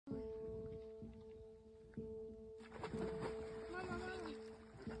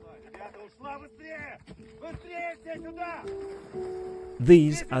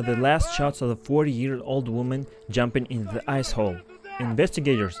These are the last shots of the 40-year-old woman jumping into the ice hole.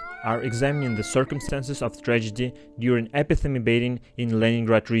 Investigators are examining the circumstances of the tragedy during epiphany bathing in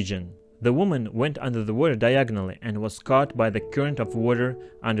Leningrad region. The woman went under the water diagonally and was caught by the current of water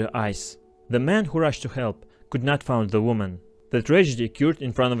under ice. The man who rushed to help could not find the woman. The tragedy occurred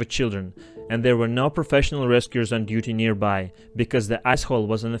in front of the children, and there were no professional rescuers on duty nearby because the ice hole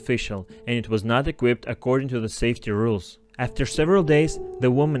was unofficial and it was not equipped according to the safety rules. After several days,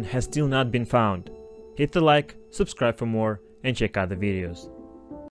 the woman has still not been found. Hit the like, subscribe for more, and check out the videos.